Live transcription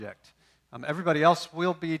subject. Everybody else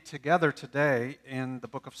will be together today in the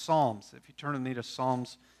book of Psalms. If you turn with me to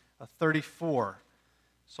Psalms 34.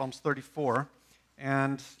 Psalms 34.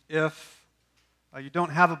 And if you don't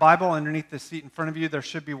have a Bible underneath the seat in front of you, there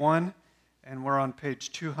should be one. And we're on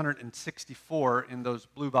page 264 in those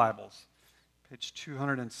blue Bibles. Page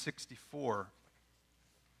 264.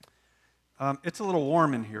 It's a little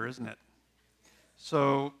warm in here, isn't it?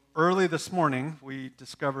 So early this morning, we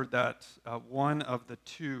discovered that one of the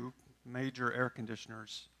two major air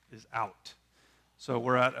conditioners is out. So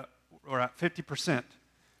we're at 50%.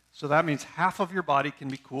 So that means half of your body can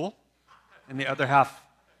be cool, and the other half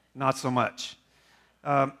not so much.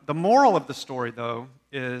 The moral of the story, though,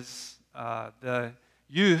 is the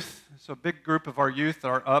youth. So a big group of our youth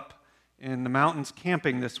are up in the mountains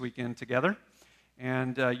camping this weekend together,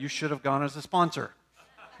 and you should have gone as a sponsor,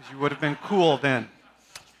 because you would have been cool then.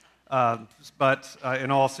 But in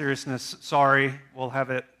all seriousness, sorry, we'll have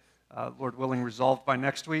it, Lord willing, resolved by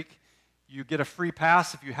next week. You get a free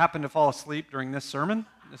pass if you happen to fall asleep during this sermon.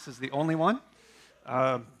 This is the only one.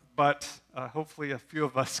 But hopefully a few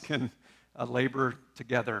of us can labor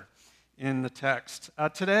together in the text.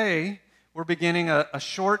 Today, we're beginning a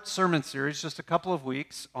short sermon series, just a couple of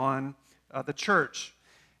weeks, on the church.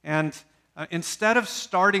 And instead of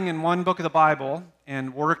starting in one book of the Bible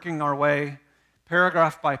and working our way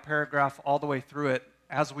paragraph by paragraph all the way through it,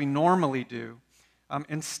 as we normally do,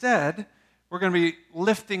 instead, we're going to be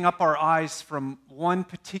lifting up our eyes from one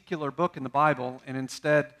particular book in the Bible and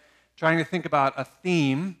instead trying to think about a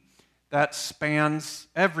theme that spans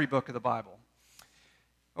every book of the Bible.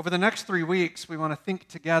 Over the next 3 weeks, we want to think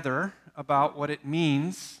together about what it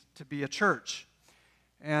means to be a church.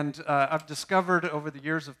 And I've discovered over the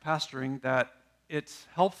years of pastoring that it's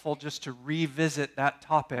helpful just to revisit that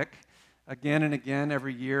topic again and again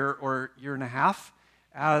every year or year and a half,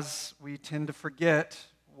 as we tend to forget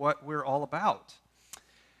what we're all about.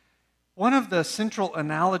 One of the central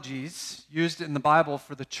analogies used in the Bible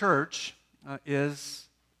for the church is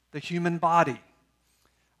the human body.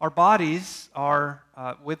 Our bodies are,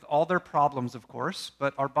 with all their problems, of course,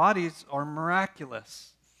 but our bodies are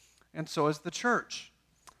miraculous, and so is the church.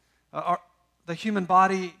 The human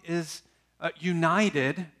body is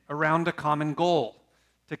united around a common goal,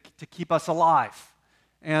 to keep us alive.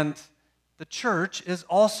 And the church is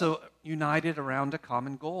also united around a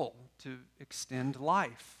common goal, to extend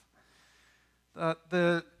life.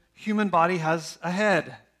 The human body has a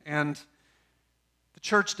head, and the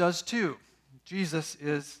church does too. Jesus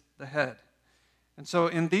is the head. And so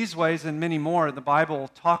in these ways and many more, the Bible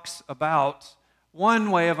talks about one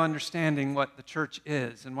way of understanding what the church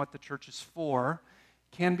is and what the church is for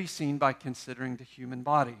can be seen by considering the human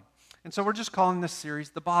body. And so we're just calling this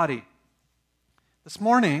series The Body. This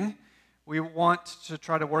morning, we want to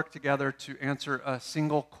try to work together to answer a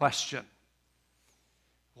single question.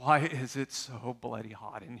 Why is it so bloody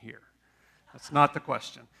hot in here? That's not the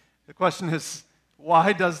question. The question is,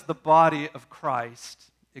 why does the body of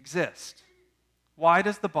Christ exist? Why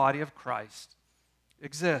does the body of Christ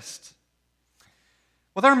exist?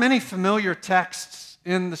 Well, there are many familiar texts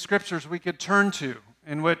in the Scriptures we could turn to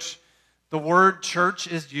in which the word church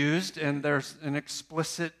is used, and there's an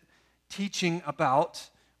explicit teaching about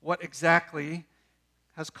what exactly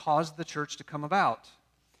has caused the church to come about.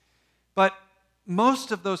 But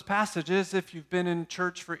most of those passages, if you've been in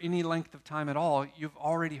church for any length of time at all, you've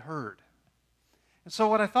already heard. And so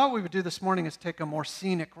what I thought we would do this morning is take a more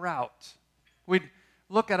scenic route. We'd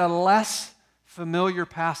look at a less familiar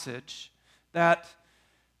passage that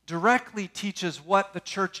directly teaches what the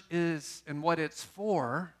church is and what it's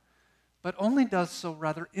for, but only does so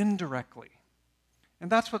rather indirectly.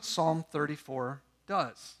 And that's what Psalm 34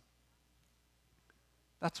 does.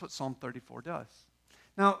 That's what Psalm 34 does.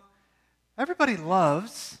 Now, everybody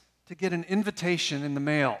loves to get an invitation in the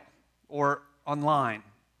mail or online.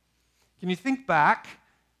 Can you think back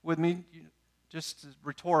with me, just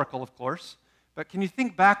rhetorical, of course, but can you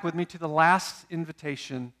think back with me to the last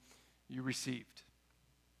invitation you received?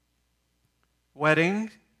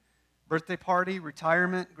 Wedding, birthday party,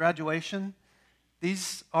 retirement, graduation.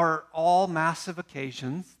 These are all massive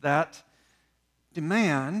occasions that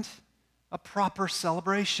demand a proper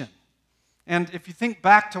celebration. And if you think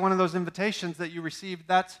back to one of those invitations that you received,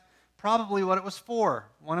 that's probably what it was for,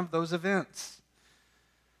 one of those events.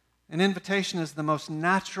 An invitation is the most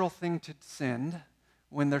natural thing to send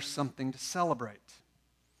when there's something to celebrate.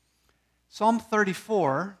 Psalm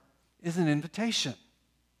 34 is an invitation.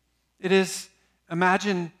 It is,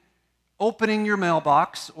 imagine opening your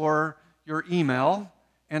mailbox or your email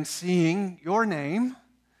and seeing your name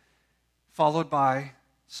followed by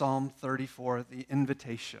Psalm 34, the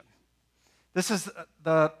invitation. This is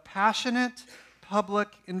the passionate public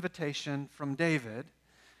invitation from David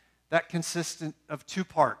that consists of two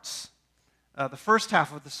parts. The first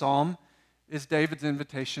half of the psalm is David's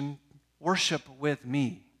invitation, worship with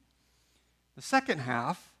me. The second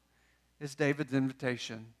half is David's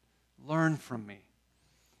invitation, learn from me.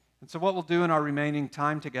 And so what we'll do in our remaining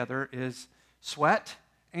time together is sweat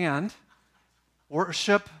and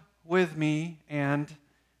worship with me and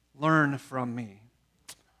learn from me.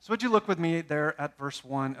 So would you look with me there at verse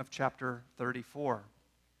 1 of chapter 34.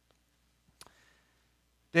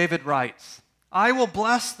 David writes, I will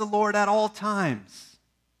bless the Lord at all times.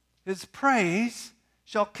 His praise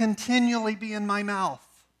shall continually be in my mouth.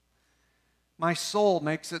 My soul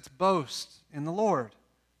makes its boast in the Lord.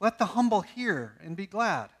 Let the humble hear and be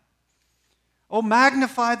glad. Oh,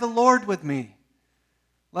 magnify the Lord with me.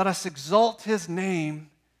 Let us exalt his name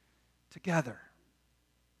together.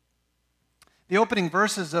 The opening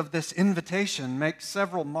verses of this invitation make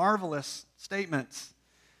several marvelous statements.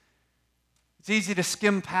 It's easy to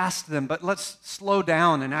skim past them, but let's slow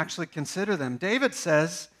down and actually consider them. David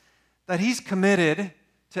says that he's committed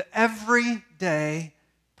to everyday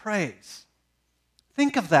praise.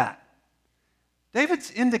 Think of that. David's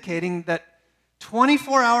indicating that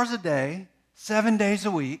 24 hours a day, 7 days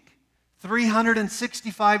a week,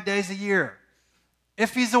 365 days a year,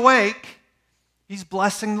 if he's awake, he's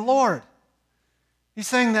blessing the Lord. He's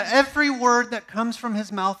saying that every word that comes from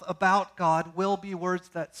his mouth about God will be words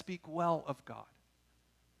that speak well of God.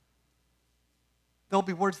 They'll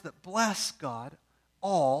be words that bless God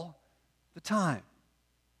all the time.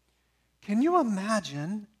 Can you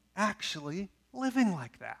imagine actually living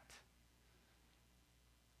like that?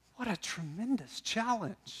 What a tremendous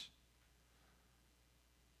challenge.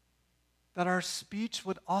 That our speech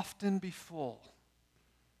would often be full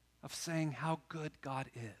of saying how good God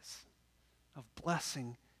is, of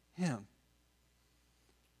blessing him.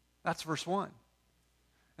 That's verse 1.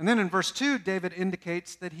 And then in verse 2, David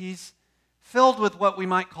indicates that he's filled with what we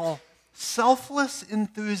might call selfless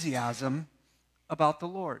enthusiasm about the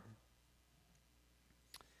Lord.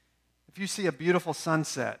 If you see a beautiful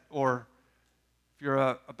sunset, or if you're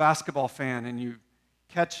a basketball fan and you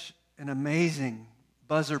catch an amazing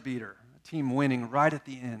buzzer beater, a team winning right at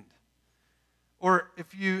the end, or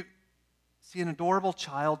if you see an adorable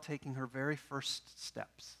child taking her very first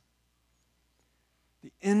steps,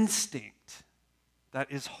 the instinct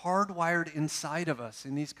that is hardwired inside of us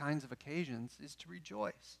in these kinds of occasions is to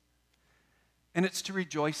rejoice. And it's to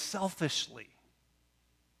rejoice selfishly.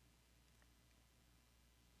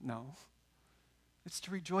 No. It's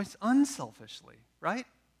to rejoice unselfishly, right?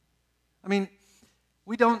 I mean,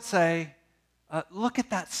 we don't say, look at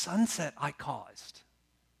that sunset I caused.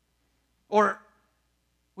 Or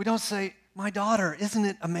we don't say, my daughter, isn't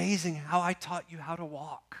it amazing how I taught you how to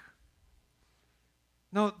walk?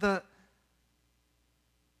 No, the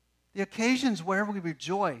occasions where we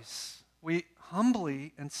rejoice, we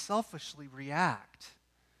humbly and selfishly react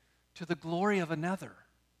to the glory of another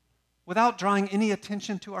without drawing any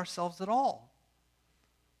attention to ourselves at all.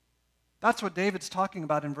 That's what David's talking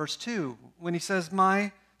about in verse 2 when he says,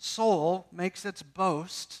 my soul makes its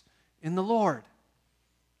boast in the Lord.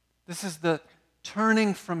 This is the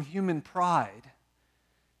turning from human pride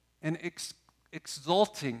and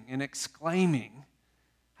exulting and exclaiming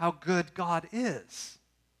how good God is.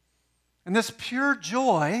 And this pure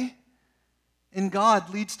joy in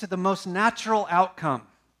God leads to the most natural outcome.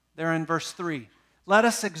 There in verse 3. Let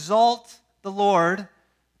us exalt the Lord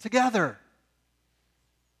together.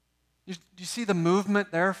 Do you see the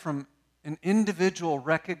movement there from an individual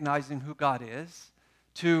recognizing who God is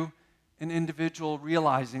to an individual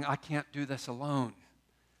realizing, I can't do this alone.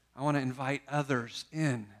 I want to invite others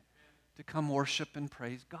in to come worship and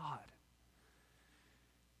praise God.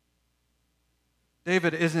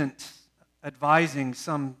 David isn't advising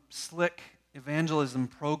some slick evangelism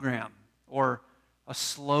program or a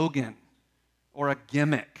slogan or a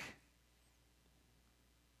gimmick.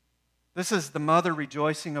 This is the mother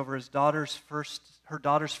rejoicing over her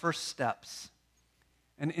daughter's first steps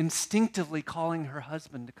and instinctively calling her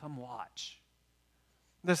husband to come watch.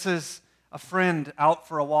 This is a friend out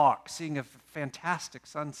for a walk, seeing a fantastic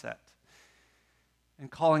sunset,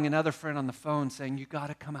 and calling another friend on the phone saying, you got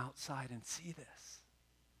to come outside and see this.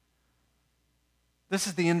 This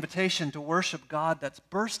is the invitation to worship God that's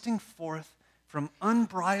bursting forth from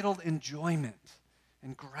unbridled enjoyment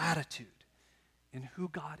and gratitude in who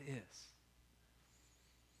God is.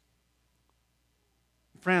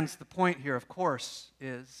 Friends, the point here, of course,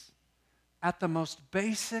 is at the most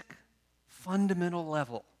basic, fundamental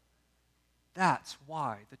level, that's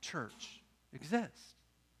why the church exists.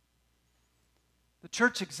 The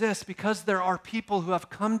church exists because there are people who have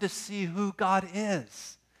come to see who God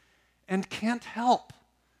is and can't help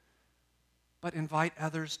but invite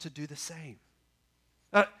others to do the same.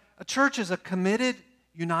 A church is a committed,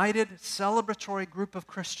 united, celebratory group of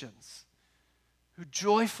Christians who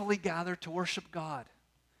joyfully gather to worship God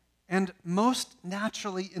and most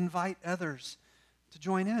naturally invite others to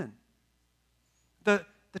join in.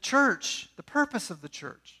 The church, the purpose of the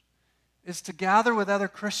church, is to gather with other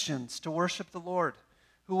Christians to worship the Lord,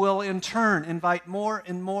 who will in turn invite more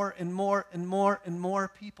and more and more and more and more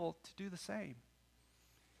people to do the same.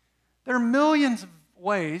 There are millions of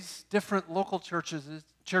ways different local churches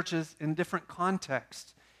in different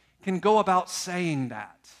contexts can go about saying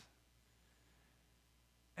that.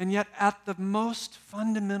 And yet at the most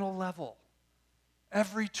fundamental level,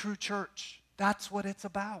 every true church, that's what it's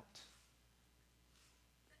about.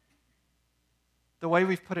 The way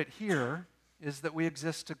we've put it here is that we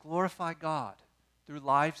exist to glorify God through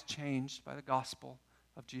lives changed by the gospel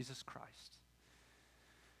of Jesus Christ.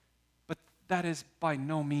 But that is by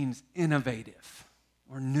no means innovative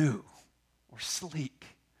or new or sleek.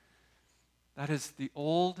 That is the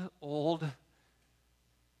old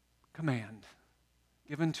command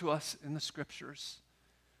given to us in the Scriptures,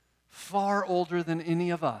 far older than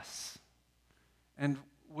any of us, and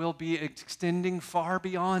will be extending far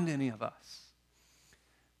beyond any of us.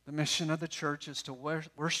 The mission of the church is to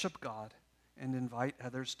worship God and invite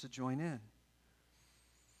others to join in.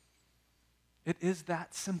 It is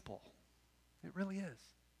that simple. It really is.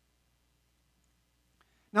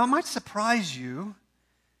 Now, it might surprise you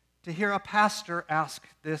to hear a pastor ask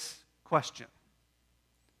this question,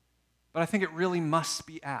 but I think it really must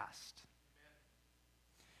be asked.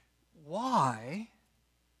 Why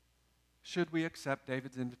should we accept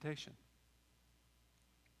David's invitation?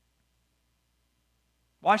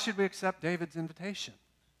 Why should we accept David's invitation?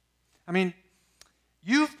 I mean,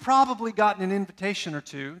 you've probably gotten an invitation or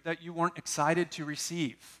two that you weren't excited to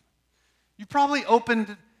receive. You probably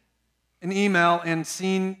opened an email and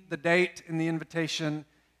seen the date in the invitation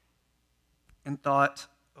and thought,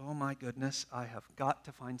 oh my goodness, I have got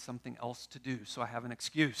to find something else to do, so I have an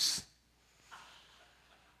excuse.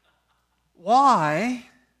 Why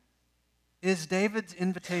is David's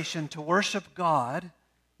invitation to worship God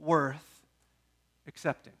worth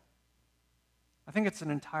accepting? I think it's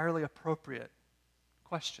an entirely appropriate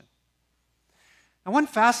question. Now, one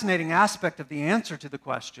fascinating aspect of the answer to the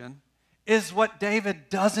question is what David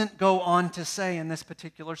doesn't go on to say in this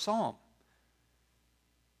particular psalm.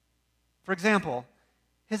 For example,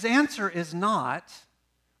 his answer is not,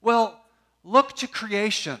 well, look to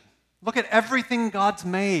creation. Look at everything God's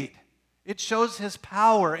made. It shows his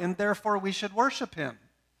power, and therefore we should worship him.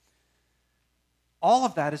 All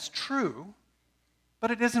of that is true,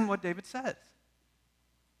 but it isn't what David says.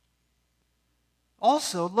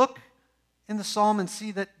 Also, look in the psalm and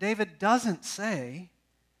see that David doesn't say,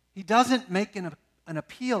 he doesn't make an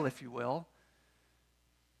appeal, if you will,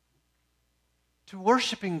 to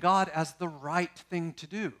worshiping God as the right thing to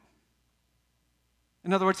do.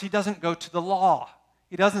 In other words, he doesn't go to the law.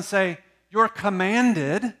 He doesn't say, you're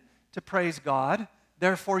commanded to praise God,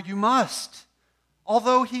 therefore you must.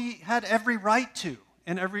 Although he had every right to,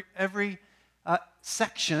 and every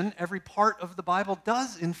section, every part of the Bible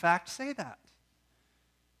does in fact say that.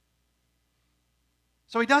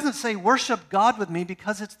 So he doesn't say, worship God with me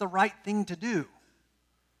because it's the right thing to do.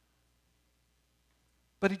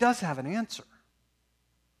 But he does have an answer.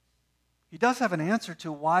 He does have an answer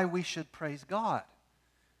to why we should praise God.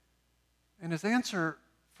 And his answer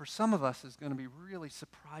for some of us is going to be really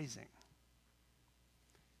surprising.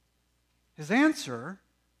 His answer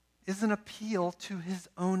is an appeal to his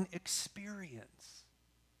own experience.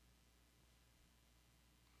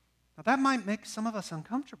 Now that might make some of us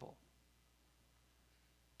uncomfortable.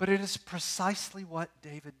 But it is precisely what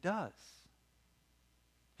David does.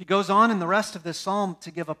 He goes on in the rest of this psalm to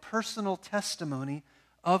give a personal testimony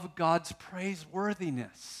of God's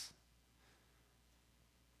praiseworthiness.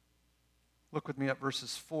 Look with me at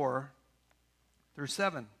verses 4 through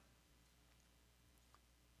 7.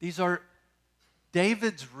 These are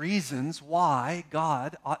David's reasons why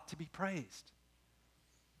God ought to be praised.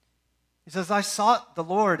 He says, I sought the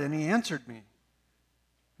Lord and he answered me.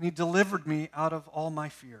 And he delivered me out of all my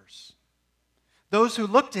fears. Those who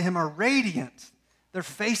look to him are radiant. Their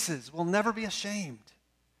faces will never be ashamed.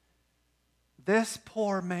 This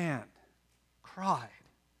poor man cried,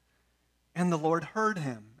 and the Lord heard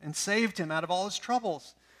him and saved him out of all his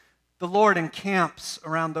troubles. The Lord encamps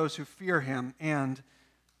around those who fear him and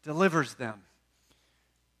delivers them.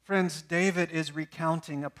 Friends, David is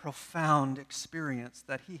recounting a profound experience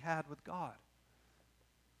that he had with God.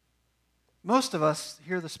 Most of us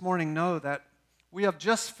here this morning know that we have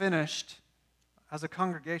just finished, as a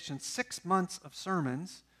congregation, 6 months of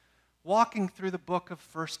sermons walking through the book of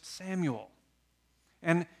 1 Samuel.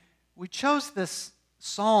 And we chose this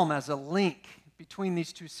psalm as a link between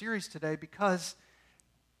these two series today because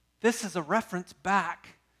this is a reference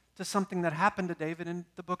back to something that happened to David in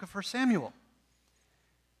the book of 1 Samuel.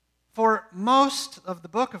 For most of the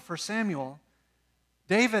book of 1 Samuel,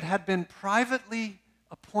 David had been privately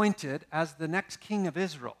appointed as the next king of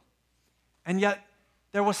Israel. And yet,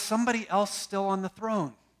 there was somebody else still on the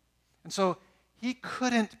throne. And so, he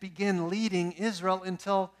couldn't begin leading Israel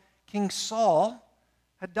until King Saul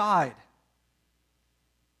had died.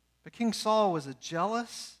 But King Saul was a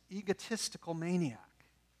jealous, egotistical maniac.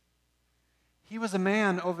 He was a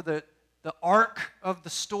man over the arc of the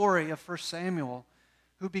story of 1 Samuel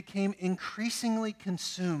who became increasingly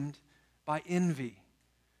consumed by envy.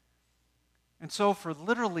 And so for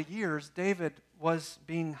literally years, David was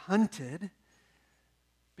being hunted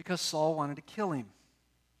because Saul wanted to kill him.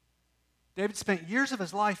 David spent years of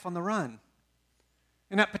his life on the run.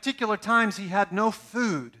 And at particular times, he had no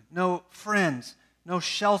food, no friends, no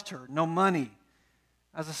shelter, no money.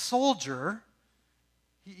 As a soldier,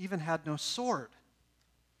 he even had no sword.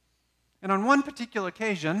 And on one particular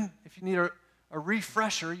occasion, if you need a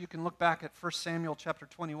refresher, you can look back at 1 Samuel chapter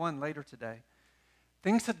 21 later today.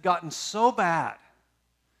 Things had gotten so bad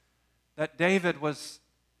that David was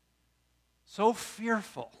so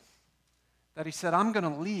fearful that he said, I'm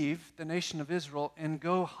going to leave the nation of Israel and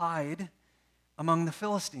go hide among the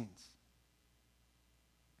Philistines.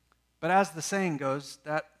 But as the saying goes,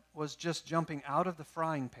 that was just jumping out of the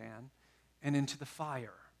frying pan and into the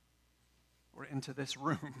fire, or into this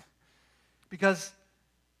room. Because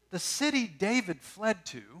the city David fled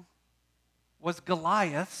to was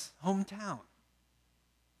Goliath's hometown.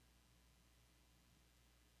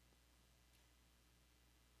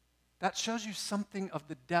 That shows you something of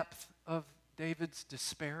the depth of David's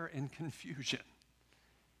despair and confusion.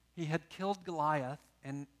 He had killed Goliath,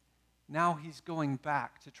 and now he's going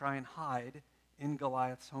back to try and hide in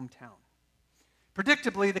Goliath's hometown.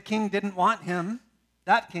 Predictably, the king didn't want him.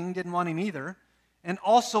 That king didn't want him either, and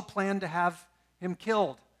also planned to have him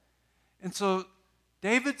killed. And so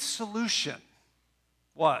David's solution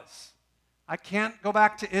was, I can't go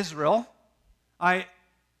back to Israel. I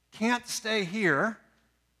can't stay here.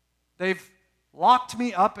 They've locked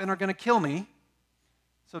me up and are going to kill me.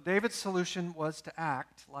 So David's solution was to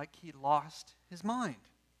act like he lost his mind.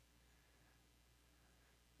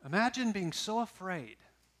 Imagine being so afraid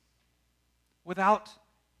without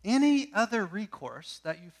any other recourse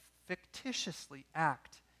that you fictitiously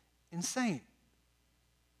act insane.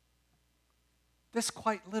 This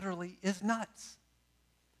quite literally is nuts.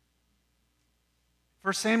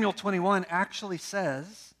 1 Samuel 21 actually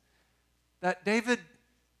says that David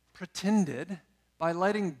pretended by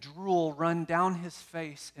letting drool run down his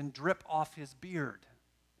face and drip off his beard.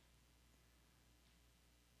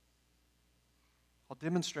 I'll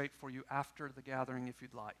demonstrate for you after the gathering if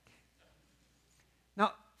you'd like.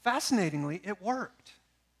 Now, fascinatingly, it worked.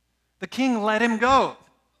 The king let him go,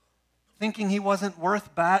 thinking he wasn't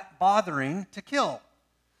worth bothering to kill.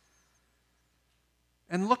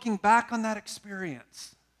 And looking back on that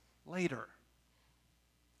experience later,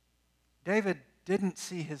 David didn't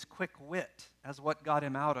see his quick wit as what got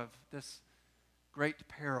him out of this great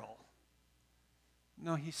peril.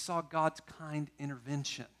 No, he saw God's kind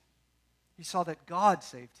intervention. He saw that God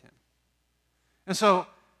saved him. And so,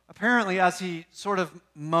 apparently, as he sort of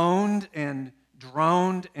moaned and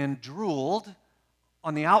droned and drooled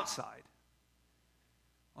on the outside,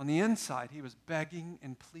 on the inside, he was begging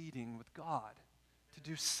and pleading with God to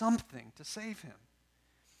do something to save him.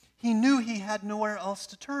 He knew he had nowhere else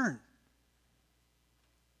to turn.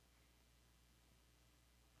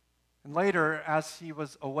 And later, as he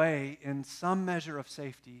was away in some measure of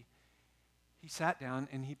safety, he sat down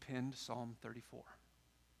and he penned Psalm 34.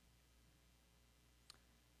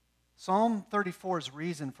 Psalm 34's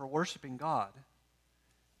reason for worshiping God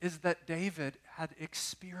is that David had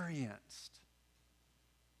experienced,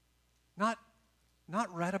 not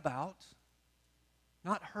read about,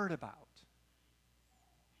 not heard about.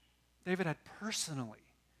 David had personally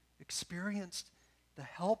experienced the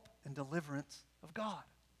help and deliverance of God.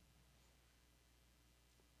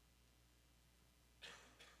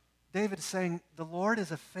 David is saying, the Lord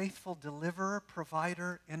is a faithful deliverer,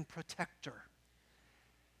 provider, and protector.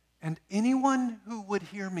 And anyone who would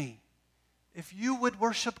hear me, if you would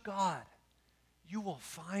worship God, you will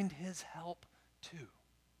find his help too.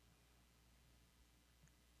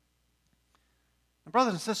 Now,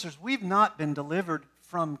 brothers and sisters, we've not been delivered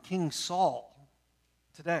from King Saul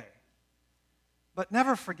today. But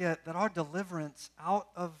never forget that our deliverance out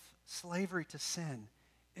of slavery to sin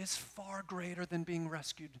is far greater than being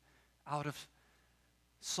rescued out of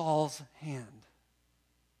Saul's hand.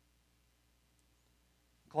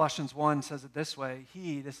 Colossians 1 says it this way,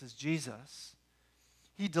 this is Jesus,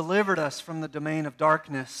 He delivered us from the domain of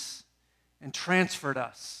darkness and transferred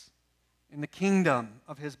us in the kingdom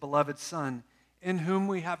of His beloved Son, in whom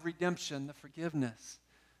we have redemption, the forgiveness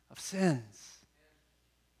of sins.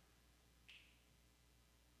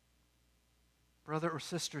 Brother or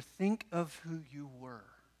sister, think of who you were.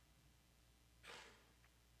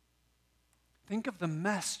 Think of the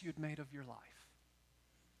mess you'd made of your life.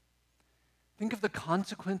 Think of the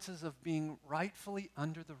consequences of being rightfully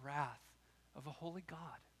under the wrath of a holy God.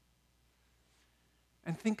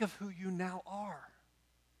 And think of who you now are.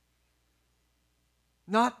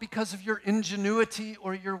 Not because of your ingenuity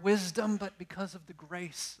or your wisdom, but because of the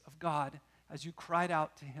grace of God as you cried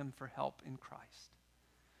out to Him for help in Christ.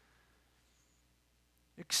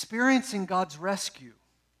 Experiencing God's rescue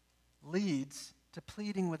leads to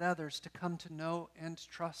pleading with others to come to know and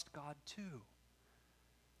trust God too.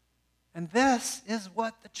 And this is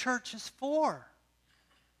what the church is for.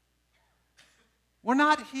 We're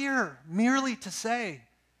not here merely to say,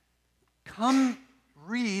 come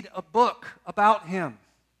read a book about Him.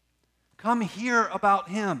 Come hear about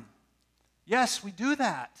Him. Yes, we do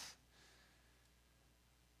that.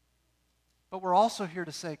 But we're also here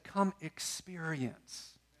to say, come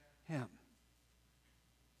experience Him.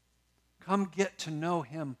 Come get to know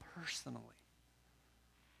Him personally.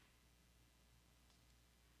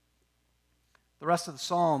 The rest of the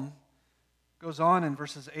psalm goes on in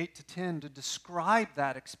verses 8 to 10 to describe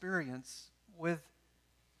that experience with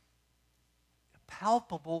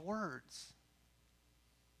palpable words.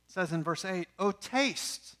 It says in verse 8, "Oh,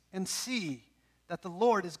 taste and see that the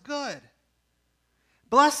Lord is good.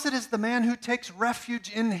 Blessed is the man who takes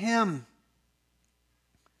refuge in Him.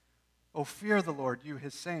 Oh, fear the Lord, you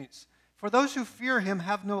His saints. For those who fear Him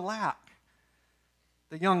have no lack.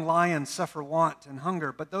 The young lions suffer want and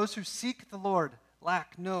hunger, but those who seek the Lord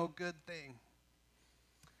lack no good thing."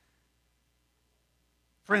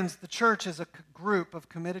 Friends, the church is a group of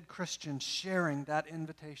committed Christians sharing that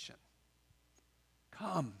invitation.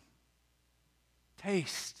 Come,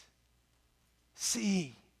 taste,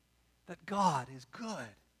 see that God is good.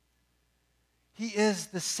 He is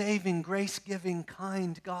the saving, grace-giving,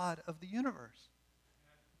 kind God of the universe.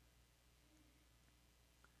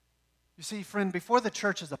 You see, friend, before the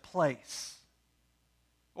church is a place,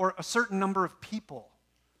 or a certain number of people,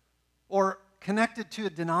 or connected to a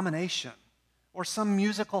denomination, or some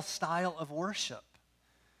musical style of worship,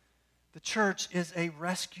 the church is a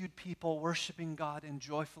rescued people worshiping God and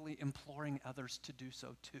joyfully imploring others to do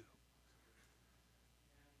so too.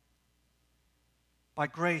 By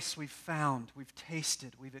grace, we've found, we've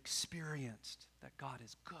tasted, we've experienced that God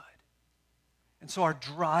is good. And so our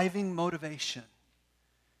driving motivation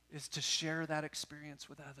is to share that experience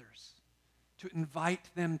with others, to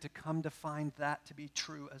invite them to come to find that to be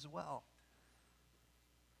true as well.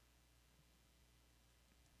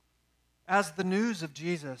 As the news of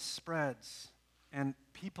Jesus spreads and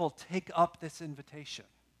people take up this invitation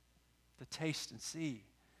to taste and see,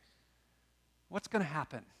 what's going to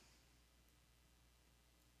happen?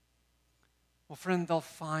 Well, friend, they'll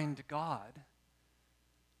find God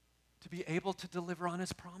to be able to deliver on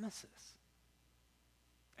His promises.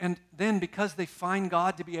 And then because they find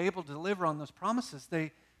God to be able to deliver on those promises,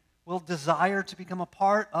 they will desire to become a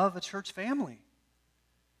part of a church family.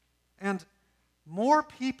 And more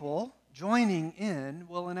people joining in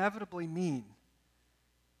will inevitably mean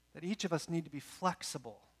that each of us need to be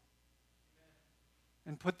flexible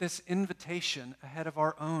and put this invitation ahead of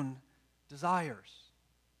our own desires.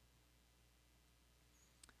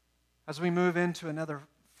 As we move into another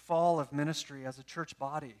fall of ministry as a church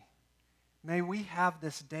body, may we have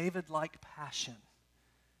this David-like passion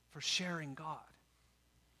for sharing God.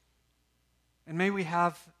 And may we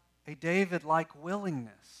have a David-like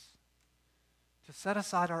willingness to set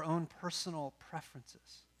aside our own personal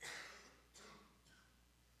preferences.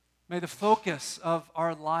 May the focus of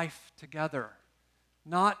our life together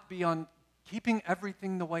not be on keeping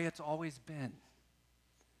everything the way it's always been.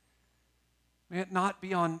 May it not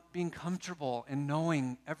be on being comfortable and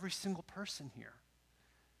knowing every single person here.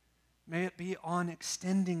 May it be on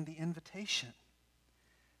extending the invitation.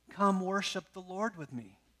 Come worship the Lord with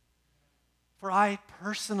me. For I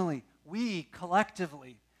personally, we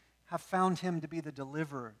collectively have found Him to be the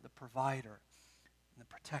deliverer, the provider, and the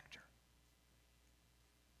protector.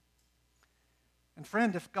 And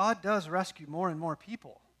friend, if God does rescue more and more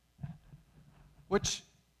people, which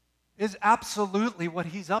is absolutely what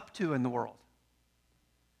He's up to in the world,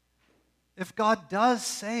 if God does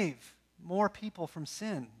save more people from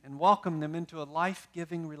sin and welcome them into a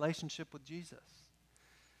life-giving relationship with Jesus,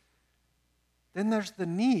 then there's the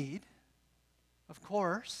need, of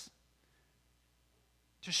course,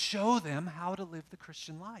 to show them how to live the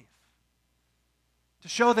Christian life. To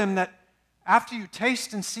show them that after you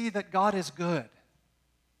taste and see that God is good,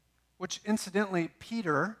 which incidentally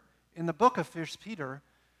Peter, in the book of 1 Peter,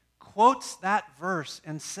 quotes that verse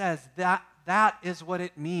and says that that is what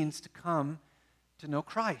it means to come to know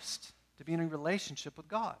Christ, to be in a relationship with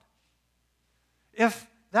God. If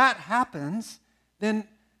that happens, then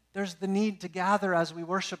there's the need to gather as we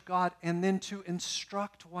worship God and then to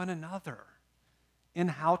instruct one another in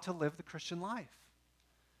how to live the Christian life.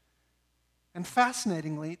 And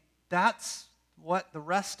fascinatingly, that's what the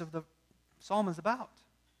rest of the psalm is about.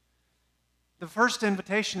 The first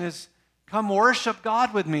invitation is, come worship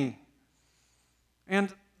God with me.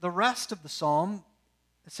 And the rest of the psalm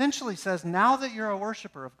essentially says, now that you're a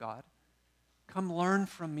worshiper of God, come learn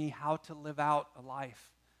from me how to live out a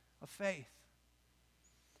life of faith.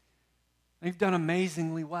 And you've done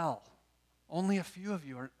amazingly well. Only a few of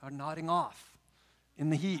you are nodding off in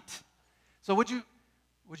the heat. So would you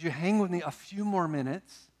hang with me a few more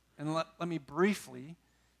minutes and let me briefly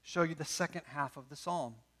show you the second half of the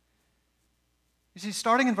psalm. You see,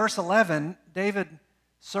 starting in verse 11, David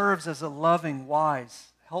serves as a loving, wise,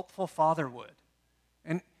 helpful father would.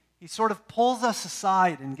 And he sort of pulls us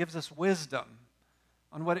aside and gives us wisdom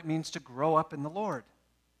on what it means to grow up in the Lord.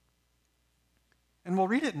 And we'll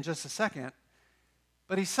read it in just a second.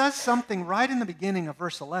 But he says something right in the beginning of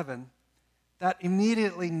verse 11 that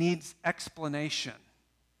immediately needs explanation.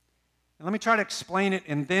 And let me try to explain it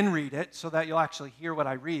and then read it so that you'll actually hear what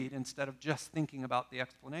I read instead of just thinking about the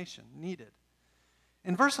explanation needed.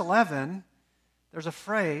 In verse 11, there's a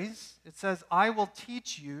phrase. It says, I will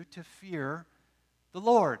teach you to fear the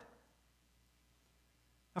Lord.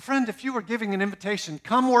 Now, friend, if you were giving an invitation,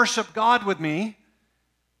 come worship God with me,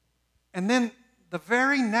 and then the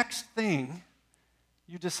very next thing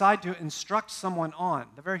you decide to instruct someone on,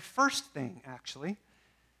 the very first thing, actually,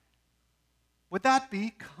 would that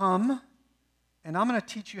be, come, and I'm going to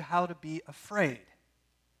teach you how to be afraid?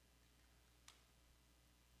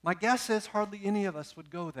 My guess is hardly any of us would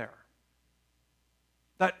go there.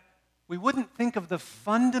 That we wouldn't think of the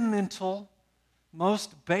fundamental,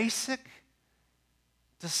 most basic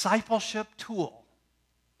discipleship tool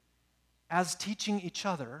as teaching each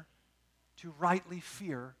other to rightly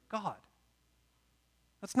fear God.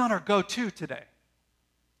 That's not our go-to today.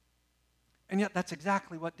 And yet that's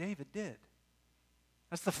exactly what David did.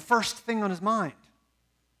 That's the first thing on his mind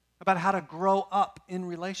about how to grow up in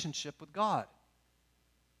relationship with God.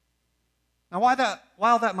 Now,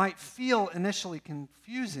 while that might feel initially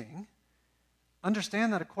confusing,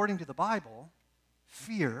 understand that according to the Bible,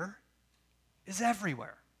 fear is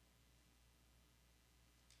everywhere.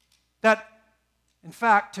 That, in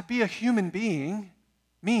fact, to be a human being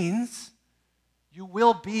means you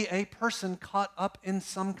will be a person caught up in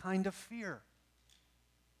some kind of fear.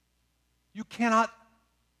 You cannot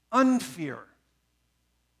unfear.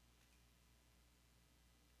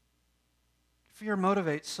 Fear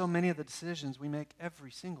motivates so many of the decisions we make every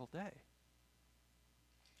single day.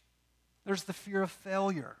 There's the fear of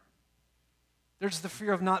failure. There's the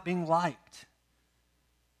fear of not being liked.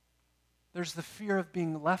 There's the fear of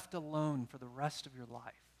being left alone for the rest of your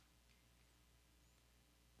life.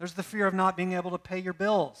 There's the fear of not being able to pay your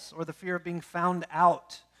bills, or the fear of being found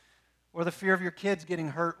out, or the fear of your kids getting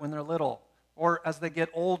hurt when they're little, or as they get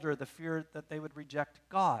older, the fear that they would reject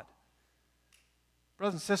God.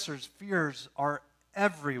 Brothers and sisters, fears are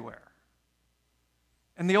everywhere.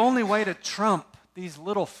 And the only way to trump these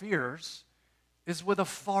little fears is with a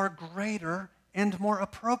far greater and more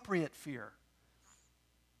appropriate fear.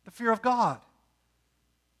 The fear of God.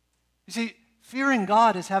 You see, fearing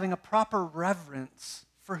God is having a proper reverence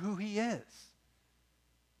for who He is.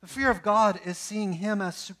 The fear of God is seeing Him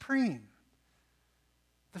as supreme.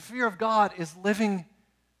 The fear of God is living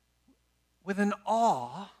with an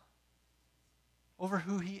awe over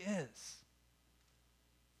who He is.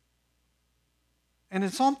 And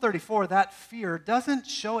in Psalm 34, that fear doesn't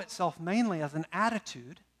show itself mainly as an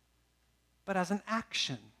attitude, but as an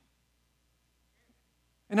action.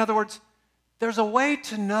 In other words, there's a way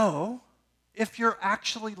to know if you're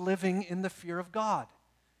actually living in the fear of God.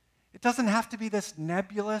 It doesn't have to be this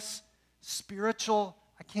nebulous, spiritual,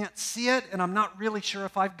 I can't see it and I'm not really sure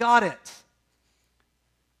if I've got it.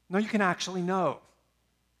 No, you can actually know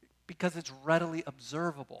because it's readily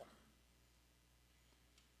observable.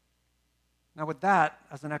 Now with that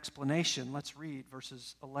as an explanation, let's read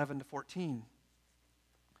verses 11 to 14.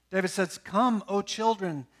 David says, "Come, O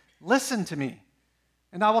children, Listen to me,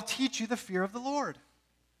 and I will teach you the fear of the Lord.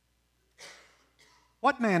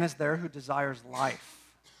 What man is there who desires life,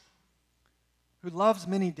 who loves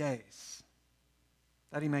many days,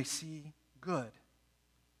 that he may see good?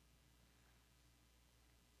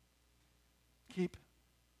 Keep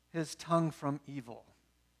his tongue from evil.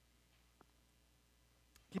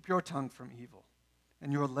 Keep your tongue from evil,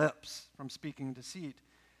 and your lips from speaking deceit.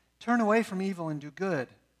 Turn away from evil and do good.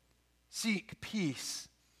 Seek peace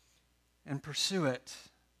and pursue it.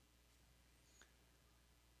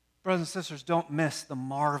 Brothers and sisters, don't miss the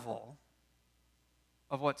marvel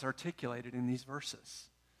of what's articulated in these verses.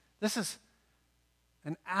 This is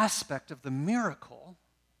an aspect of the miracle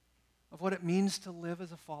of what it means to live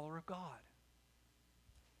as a follower of God.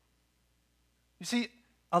 You see,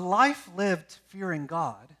 a life lived fearing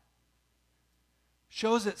God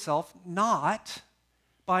shows itself not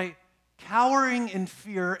by cowering in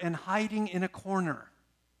fear and hiding in a corner.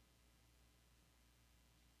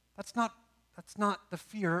 That's not the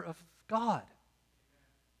fear of God.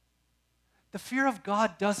 The fear of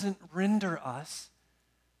God doesn't render us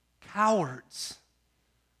cowards,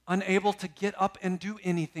 unable to get up and do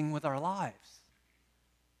anything with our lives.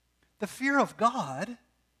 The fear of God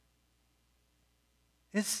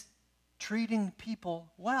is treating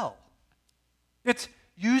people well. It's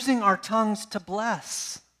using our tongues to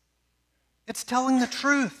bless. It's telling the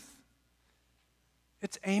truth.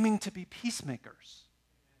 It's aiming to be peacemakers.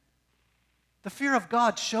 The fear of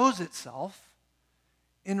God shows itself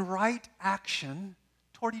in right action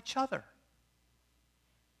toward each other.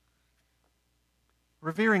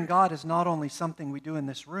 Revering God is not only something we do in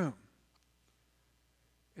this room,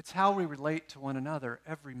 it's how we relate to one another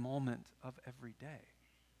every moment of every day.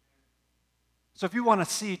 So if you want to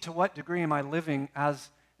see to what degree am I living as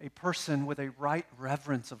a person with a right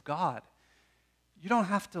reverence of God, you don't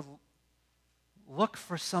have to look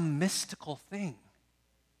for some mystical thing.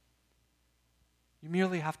 You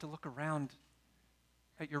merely have to look around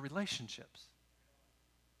at your relationships.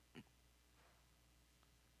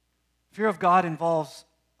 Fear of God involves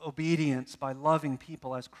obedience by loving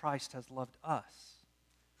people as Christ has loved us.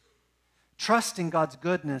 Trusting God's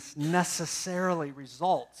goodness necessarily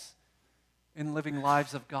results in living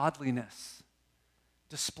lives of godliness,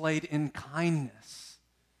 displayed in kindness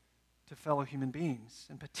to fellow human beings,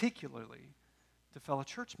 and particularly to fellow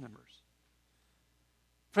church members.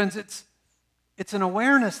 Friends, it's an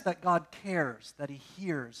awareness that God cares, that He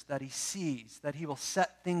hears, that He sees, that He will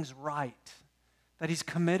set things right, that He's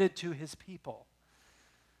committed to His people,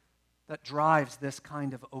 that drives this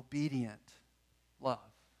kind of obedient love.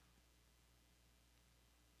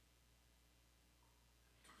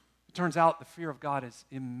 It turns out the fear of God is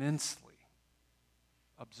immensely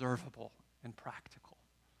observable and practical.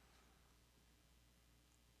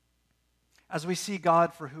 As we see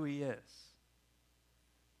God for who He is,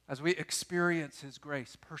 as we experience His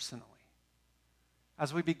grace personally,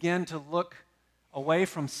 as we begin to look away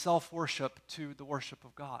from self-worship to the worship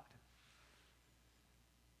of God,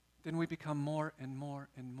 then we become more and more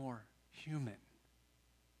and more human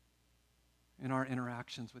in our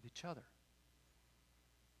interactions with each other.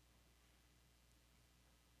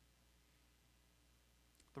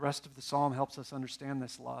 The rest of the psalm helps us understand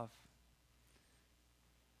this love.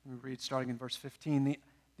 We read starting in verse 15,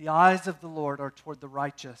 the eyes of the Lord are toward the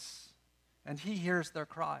righteous, and He hears their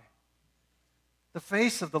cry. The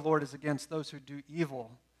face of the Lord is against those who do evil,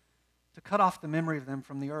 to cut off the memory of them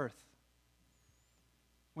from the earth.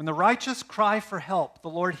 When the righteous cry for help, the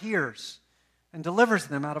Lord hears and delivers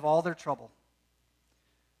them out of all their trouble.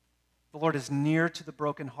 The Lord is near to the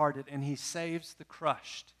brokenhearted, and He saves the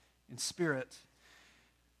crushed in spirit.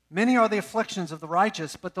 Many are the afflictions of the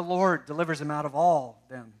righteous, but the Lord delivers him out of all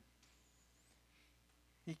them.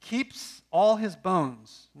 He keeps all his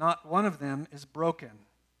bones, not one of them is broken.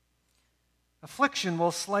 Affliction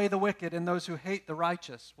will slay the wicked, and those who hate the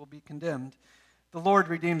righteous will be condemned. The Lord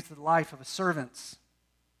redeems the life of his servants.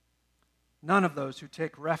 None of those who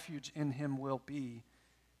take refuge in Him will be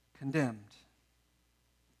condemned.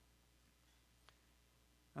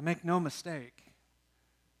 Now make no mistake,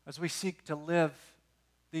 as we seek to live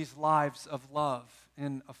these lives of love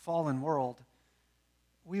in a fallen world,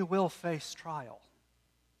 we will face trial.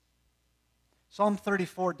 Psalm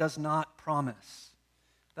 34 does not promise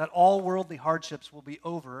that all worldly hardships will be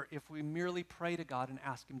over if we merely pray to God and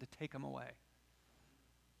ask Him to take them away.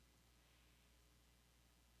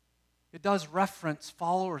 It does reference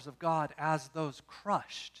followers of God as those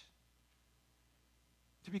crushed.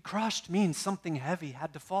 To be crushed means something heavy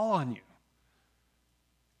had to fall on you.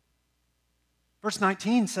 Verse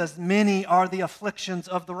 19 says, many are the afflictions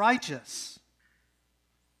of the righteous.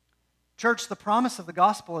 Church, the promise of the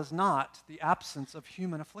gospel is not the absence of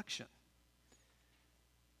human affliction.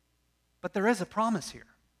 But there is a promise here.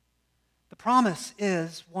 The promise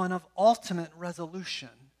is one of ultimate resolution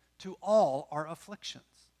to all our afflictions.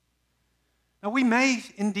 Now, we may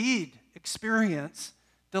indeed experience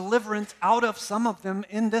deliverance out of some of them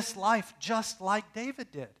in this life, just like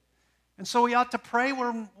David did. And so we ought to pray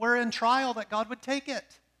when we're in trial that God would take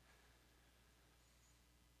it.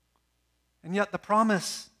 And yet the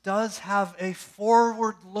promise does have a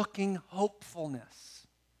forward-looking hopefulness.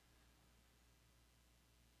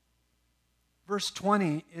 Verse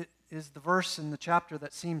 20 is the verse in the chapter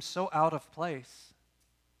that seems so out of place.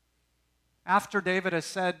 After David has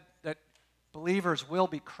said that believers will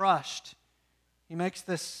be crushed, he makes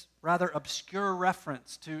this rather obscure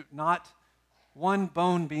reference to not one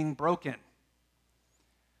bone being broken.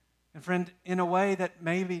 And friend, in a way that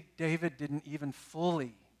maybe David didn't even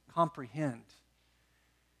fully comprehend,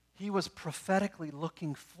 he was prophetically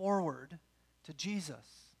looking forward to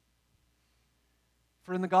Jesus.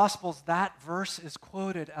 For in the Gospels, that verse is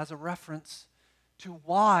quoted as a reference to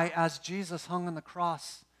why, as Jesus hung on the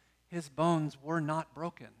cross, his bones were not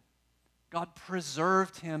broken. God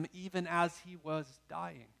preserved him even as he was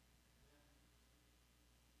dying.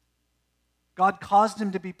 God caused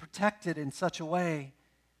him to be protected in such a way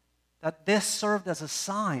that this served as a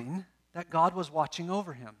sign that God was watching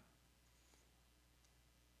over him.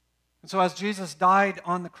 And so as Jesus died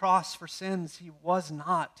on the cross for sins, he was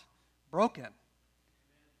not broken.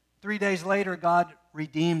 3 days later, God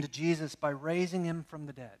redeemed Jesus by raising him from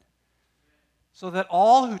the dead, so that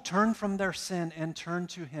all who turn from their sin and turn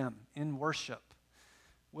to him in worship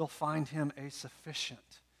will find him a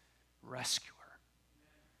sufficient rescuer.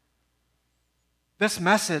 This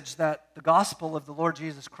message that the gospel of the Lord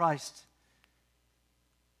Jesus Christ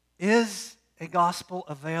is a gospel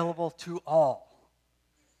available to all.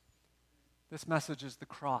 This message is the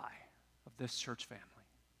cry of this church family.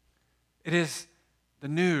 It is the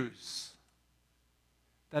news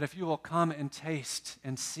that if you will come and taste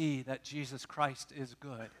and see that Jesus Christ is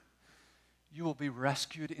good, you will be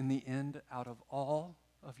rescued in the end out of all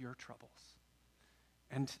of your troubles,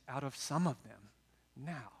 and out of some of them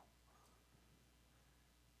now.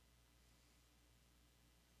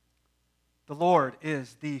 The Lord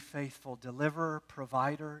is the faithful deliverer,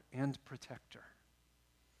 provider, and protector.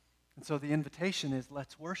 And so the invitation is,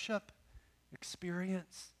 let's worship,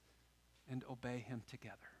 experience, and obey him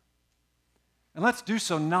together. And let's do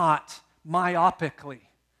so not myopically,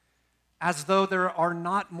 as though there are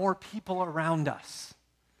not more people around us.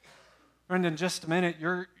 Friend, in just a minute,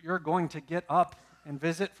 you're going to get up and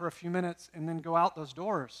visit for a few minutes and then go out those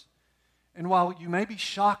doors. And while you may be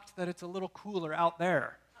shocked that it's a little cooler out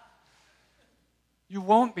there, you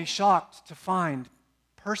won't be shocked to find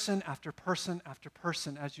person after person after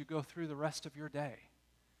person as you go through the rest of your day,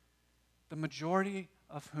 the majority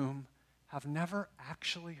of whom have never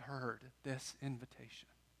actually heard this invitation.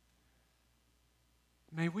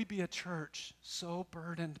 May we be a church so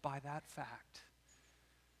burdened by that fact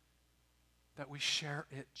that we share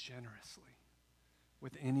it generously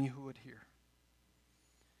with any who would hear.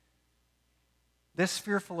 This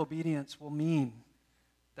fearful obedience will mean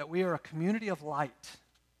that we are a community of light,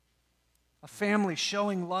 a family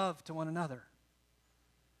showing love to one another,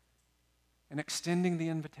 and extending the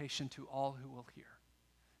invitation to all who will hear.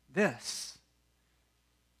 This,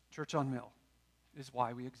 Church on Mill, is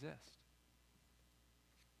why we exist.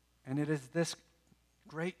 And it is this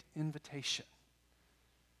great invitation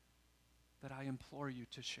that I implore you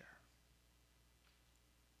to share.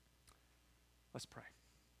 Let's pray.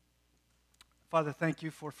 Father, thank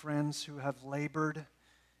you for friends who have labored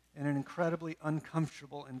in an incredibly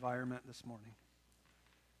uncomfortable environment this morning.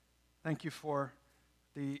 Thank you for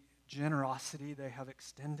the generosity they have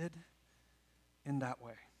extended in that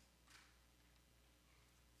way.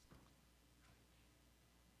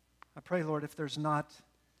 I pray, Lord,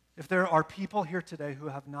 if there are people here today who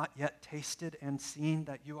have not yet tasted and seen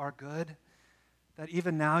that you are good, that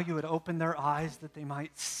even now you would open their eyes that they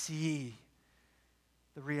might see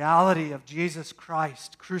the reality of Jesus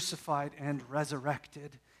Christ crucified and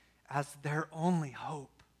resurrected as their only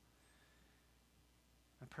hope.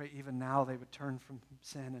 I pray even now they would turn from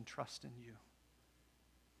sin and trust in you.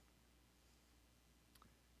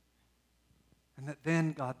 And that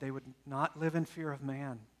then, God, they would not live in fear of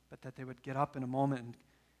man, but that they would get up in a moment and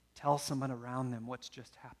tell someone around them what's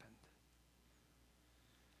just happened.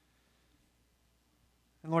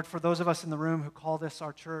 And Lord, for those of us in the room who call this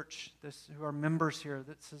our church, who are members here,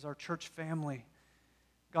 this is our church family,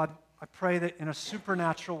 God, I pray that in a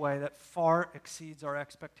supernatural way that far exceeds our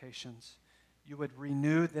expectations, you would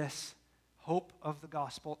renew this hope of the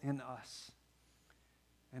gospel in us,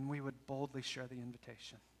 and we would boldly share the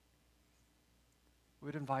invitation. We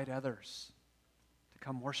would invite others to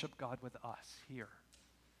come worship God with us here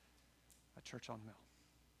at Church on Mill.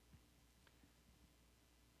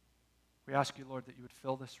 We ask you, Lord, that you would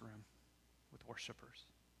fill this room with worshipers.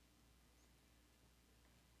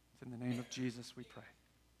 It's in the name of Jesus we pray.